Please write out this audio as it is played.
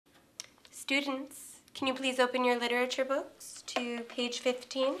Students, can you please open your literature books to page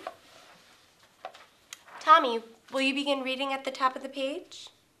 15? Tommy, will you begin reading at the top of the page?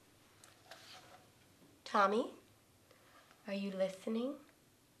 Tommy, are you listening?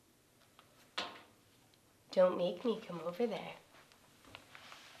 Don't make me come over there.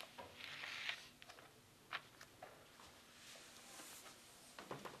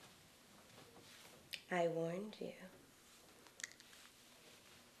 I warned you.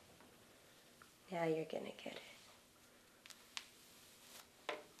 Now you're gonna get it.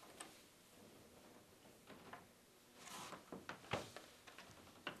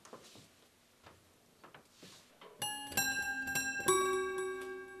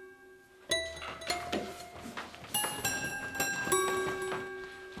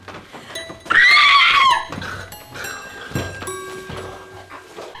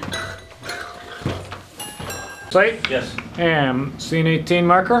 Slate? Yes. And scene 18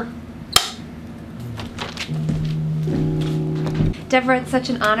 marker? Deborah, it's such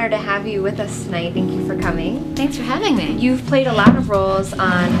an honor to have you with us tonight. Thank you for coming. Thanks for having me. You've played a lot of roles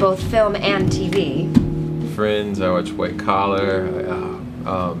on both film and TV. Friends, I watch White Collar,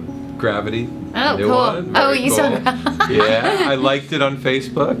 Gravity. Oh, new cool. one. Oh, Very you saw cool. Yeah, I liked it on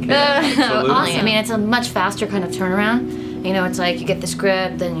Facebook. Yeah, absolutely. Awesome. I mean, it's a much faster kind of turnaround. You know, it's like you get the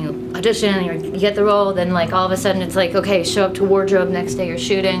script, then you audition, you get the role, then like all of a sudden it's like, okay, show up to wardrobe, next day you're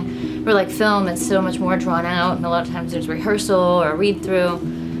shooting. Or like film, it's so much more drawn out, and a lot of times there's rehearsal or read through,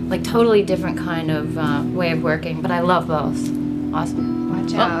 like totally different kind of way of working. But I love both. Awesome.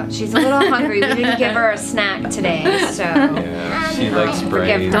 Watch out. She's a little hungry. We didn't give her a snack today, so. Yeah, she likes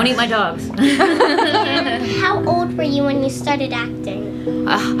brains. Don't eat my dogs. How old were you when you started acting?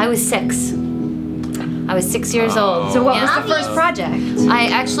 I was 6. I was 6 years old. So what was the first project?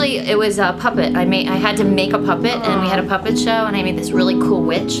 It was a puppet. I had to make a puppet, and we had a puppet show, and I made this really cool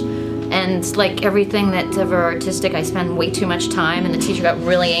witch. And like everything that's ever artistic, I spend way too much time, and the teacher got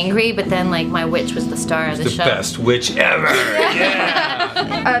really angry, but then like my witch was the star of the show. The best witch ever!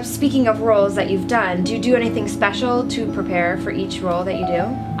 Yeah! Speaking of roles that you've done, do you do anything special to prepare for each role that you do?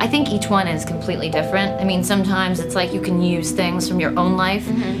 I think each one is completely different. I mean, sometimes it's like you can use things from your own life,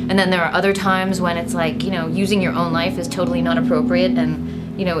 and then there are other times when it's like, you know, using your own life is totally not appropriate,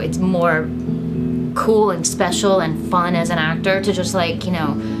 and, you know, it's more cool and special and fun as an actor to just like, you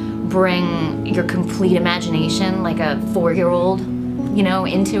know, bring your complete imagination, like a 4-year-old, you know,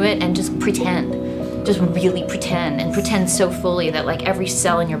 into it and just pretend. Just really pretend, and pretend so fully that like every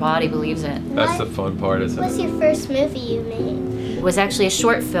cell in your body believes it. That's the fun part, isn't it? What's your first movie you made? It was actually a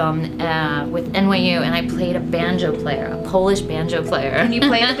short film with NYU, and I played a banjo player, a Polish banjo player. Can you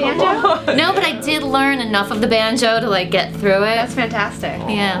play the banjo? No, but I did learn enough of the banjo to like get through it. That's fantastic.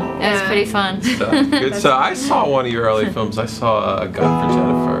 Yeah, it was pretty fun. So, good. So I saw one of your early films. I saw A Gun for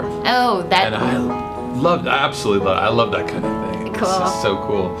Jennifer. Oh, that. And I absolutely love it. I love that kind of thing. Cool. It's just so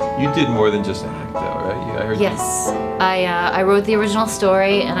cool. You did more than just act, though, right? I heard Yes, I wrote the original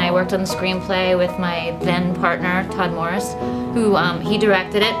story, and I worked on the screenplay with my then partner Todd Morris, who he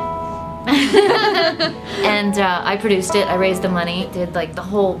directed it, and I produced it. I raised the money, did like the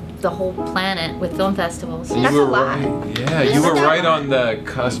whole planet with film festivals. That's a lot. Right. Yeah, you were right on the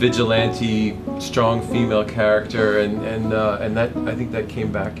cusp. Vigilante, strong female character, and that I think that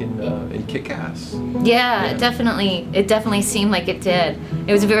came back in Kick-Ass. Yeah, it definitely seemed like it did.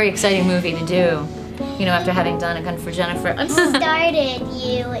 It was a very exciting movie to do, you know, after having done A Gun for Jennifer. What started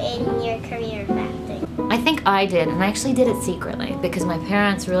you in your career of acting? I think I did, and I actually did it secretly because my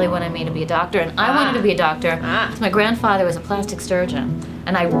parents really wanted me to be a doctor, and I wanted to be a doctor. So my grandfather was a plastic surgeon,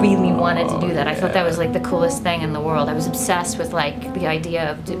 and I really wanted to do that. I thought that was like the coolest thing in the world. I was obsessed with like the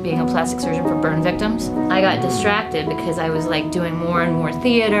idea of being a plastic surgeon for burn victims. I got distracted because I was like doing more and more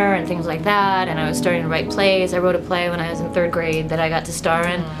theater and things like that, and I was starting to write plays. I wrote a play when I was in 3rd grade that I got to star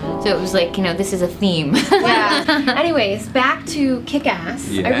in. So it was like, you know, this is a theme. Yeah. Anyways, back to Kick-Ass.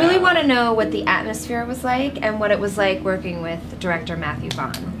 Yeah. I really want to know what the atmosphere was like and what it was like working with director Matthew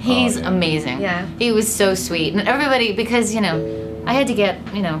Vaughn. He's amazing. Yeah. He was so sweet. And everybody, because, you know, I had to get,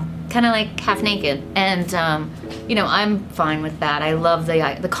 you know, kind of like half naked. And, you know, I'm fine with that. I love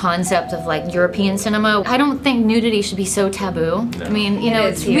the concept of like European cinema. I don't think nudity should be so taboo. No. I mean, you know,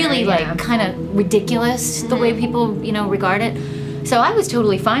 it's really like kind of ridiculous the way people, you know, regard it. So I was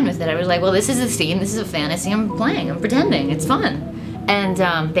totally fine with it. I was like, well, this is a scene, this is a fantasy, I'm playing, I'm pretending, it's fun.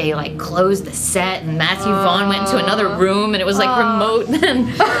 And they like closed the set, and Matthew Vaughn went into another room, and it was like remote. And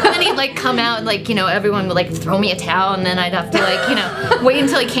then he'd like come out, and like, you know, everyone would like throw me a towel, and then I'd have to like, you know, wait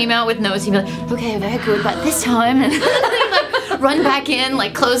until he came out with notes. He'd be like, okay, very good, but this time, and he'd like run back in,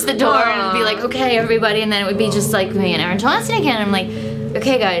 like close the door, and be like, okay, everybody, and then it would be just like me and Aaron Johnson again. I'm like,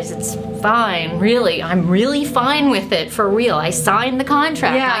 okay, guys, it's fine, really. I'm really fine with it, for real. I signed the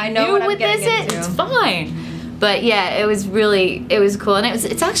contract. Yeah, I know knew what I'm getting into. It's fine. But yeah, it was cool. And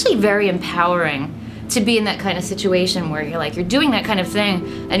it's actually very empowering to be in that kind of situation where you're doing that kind of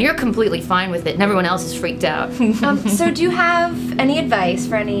thing and you're completely fine with it and everyone else is freaked out. So do you have any advice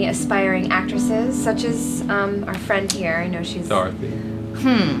for any aspiring actresses, such as our friend here? I know she's... Dorothy.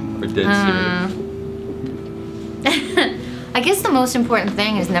 Or dead serious. I guess the most important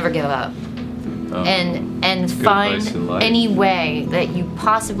thing is never give up. And find any way that you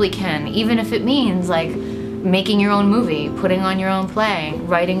possibly can, even if it means making your own movie, putting on your own play,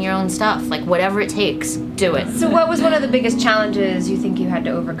 writing your own stuff, whatever it takes, do it. So what was one of the biggest challenges you think you had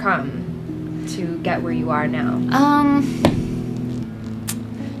to overcome to get where you are now?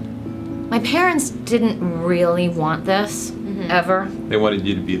 My parents didn't really want this, ever. They wanted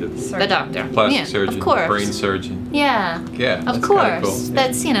you to be the doctor. Plastic surgeon, of course. brain surgeon. Yeah. Yeah, Of that's course. kinda cool.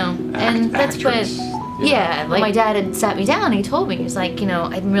 That's, and that's what... Actress. Yeah, my dad had sat me down and he told me, he's like,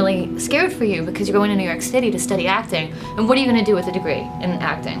 I'm really scared for you because you're going to New York City to study acting. And what are you going to do with a degree in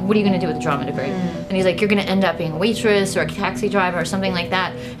acting? What are you going to do with a drama degree? And he's like, you're going to end up being a waitress or a taxi driver or something like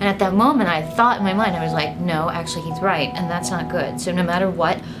that. And at that moment, I thought in my mind, I was like, no, actually, he's right. And that's not good. So no matter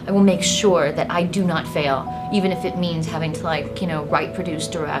what, I will make sure that I do not fail, even if it means having to write, produce,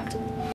 direct.